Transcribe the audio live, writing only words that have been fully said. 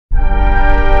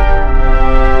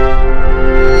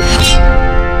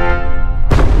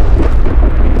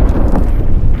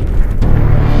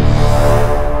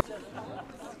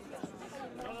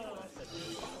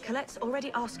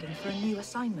asking for a new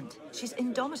assignment. She's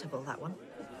indomitable, that one.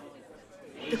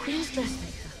 The Queen's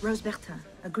dressmaker, Rose Bertin,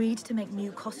 agreed to make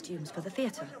new costumes for the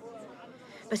theatre.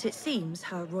 But it seems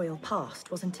her royal past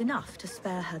wasn't enough to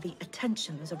spare her the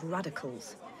attentions of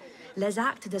radicals. Les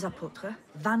Actes des Apôtres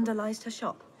vandalized her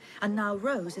shop, and now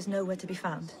Rose is nowhere to be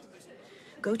found.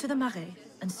 Go to the Marais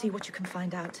and see what you can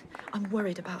find out. I'm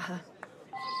worried about her.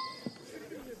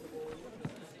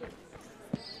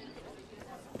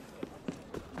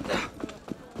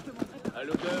 À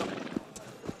l'odeur.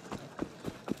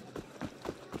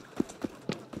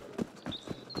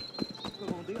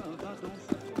 Commandez un vin Damsel.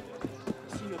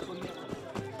 Signe première.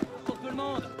 Pour tout le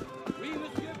monde. Oui,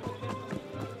 monsieur.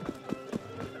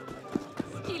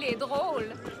 Il est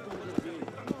drôle.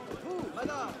 Vous,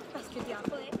 madame. Parce que t'es un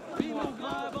poète. Oui, mon vin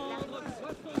à vendre.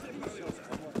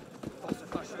 Pas se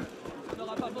fâcher. On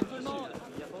n'aura pas pour tout le monde.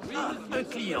 Oui, monsieur. Un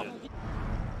client.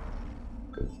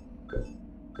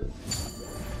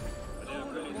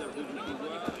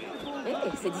 Eh,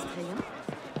 c'est distrayant.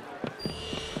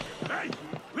 Hey,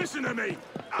 listen to me.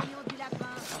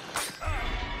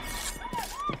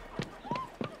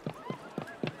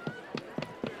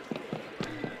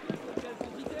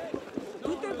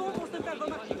 Tout est bon pour se faire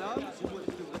remarquer. C'est moi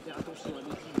qui devrais faire attention à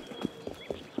nos filles.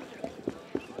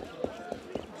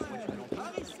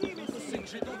 Par ici, mais c'est que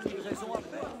j'ai donc une raison à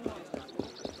faire.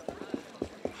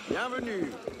 Bienvenue.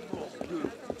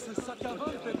 Ce sac à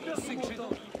vin fait perdre mon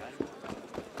temps.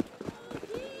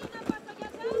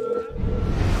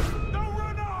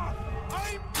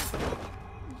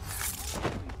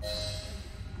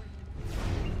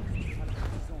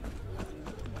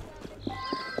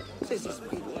 Ces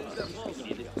esprits.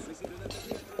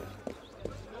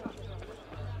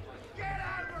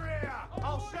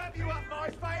 I'll serve you up my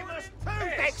famous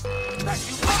toothpicks that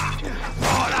you are.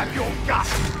 I'll have your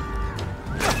guts.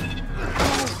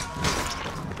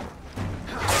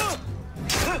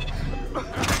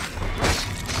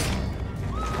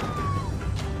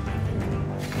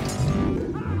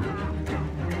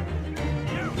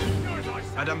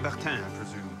 Madame Bertin, I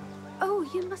presume. Oh,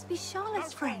 you must be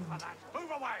Charlotte's friend.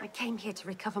 I came here to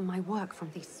recover my work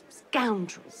from these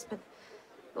scoundrels, but,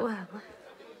 well...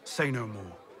 Say no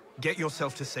more. Get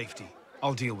yourself to safety.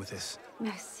 I'll deal with this.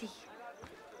 Merci.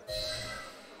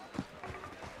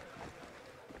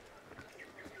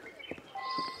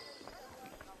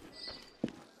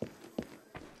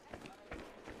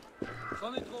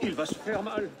 Il va se faire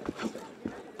mal.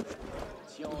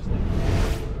 Science.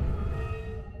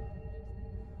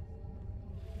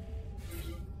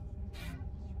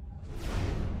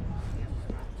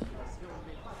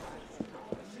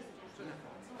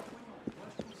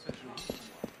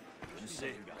 Je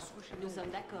sais. Nous sommes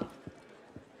d'accord.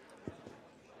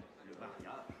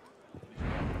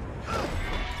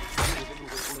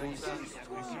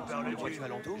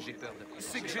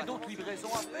 C'est que j'ai donc livraison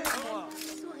à faire, moi.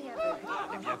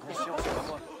 T'es bien conscient, c'est pas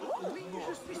moi. Oui,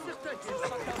 je suis certain que ce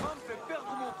sac à vin me fait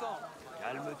perdre mon temps.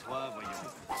 Calme-toi, voyons.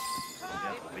 On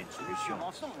vient trouver une solution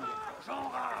ensemble.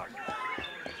 J'enrage.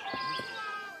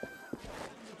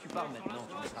 Si tu pars maintenant,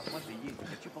 tu ne seras pas payé.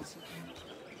 Qu'as-tu pensé?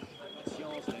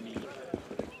 Science, l'ami.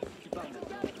 Tu parles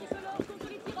maintenant.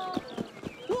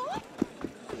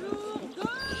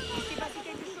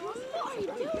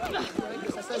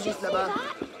 Ça s'agisse là-bas.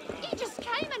 He just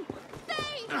came and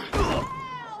saved!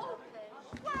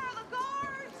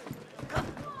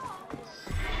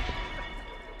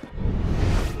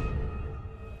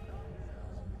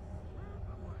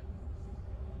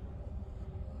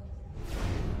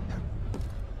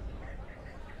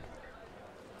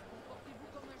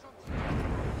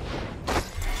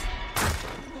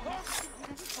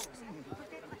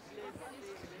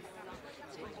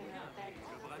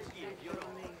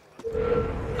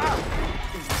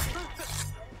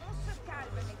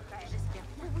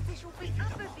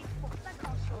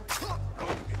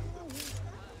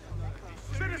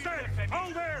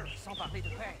 Sans parler de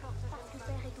père. Parce que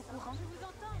père est au courant. Je vous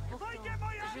entends. Pourtant,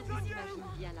 je vous imagine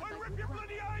bien là-bas.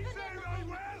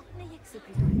 N'ayez que c'est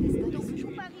plutôt le destin. Donc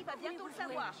tout Paris va bientôt le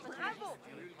savoir. Bravo.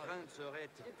 Crainte serait.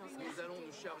 Nous allons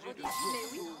nous charger de Mais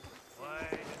oui. tout.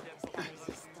 Ouais, La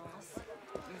résistance.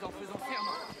 Nous en faisons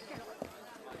serment.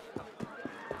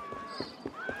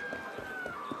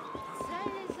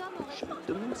 Seuls les hommes auraient... Je me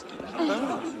demande ce qu'il a.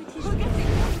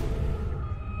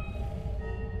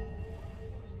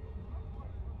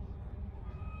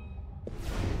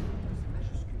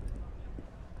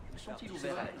 Sont-ils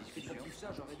ouverts à la discussion? Ça,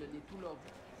 j'aurais donné tout l'ordre.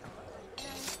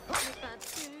 Les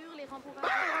peintures, les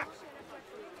rembourrages...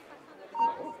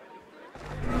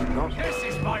 This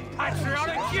is my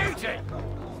patriotic duty!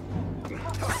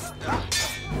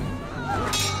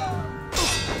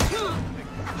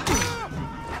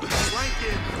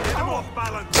 off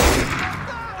balance!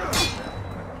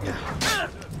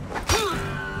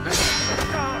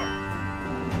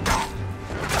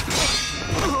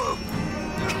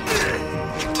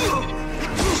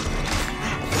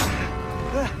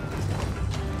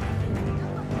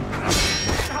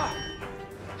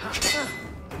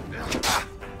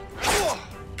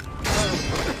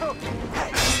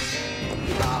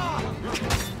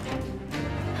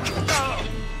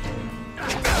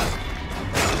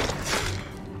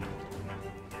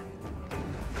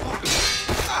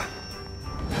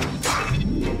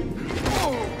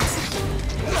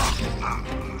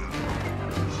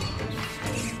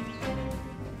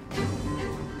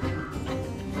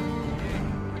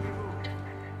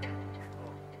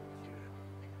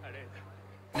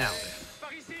 Now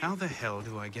then, how the hell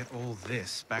do I get all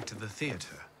this back to the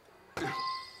theater?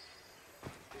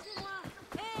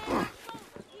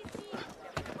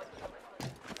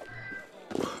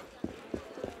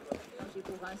 J'ai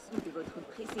pour un sou de votre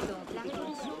précédente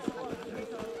détention.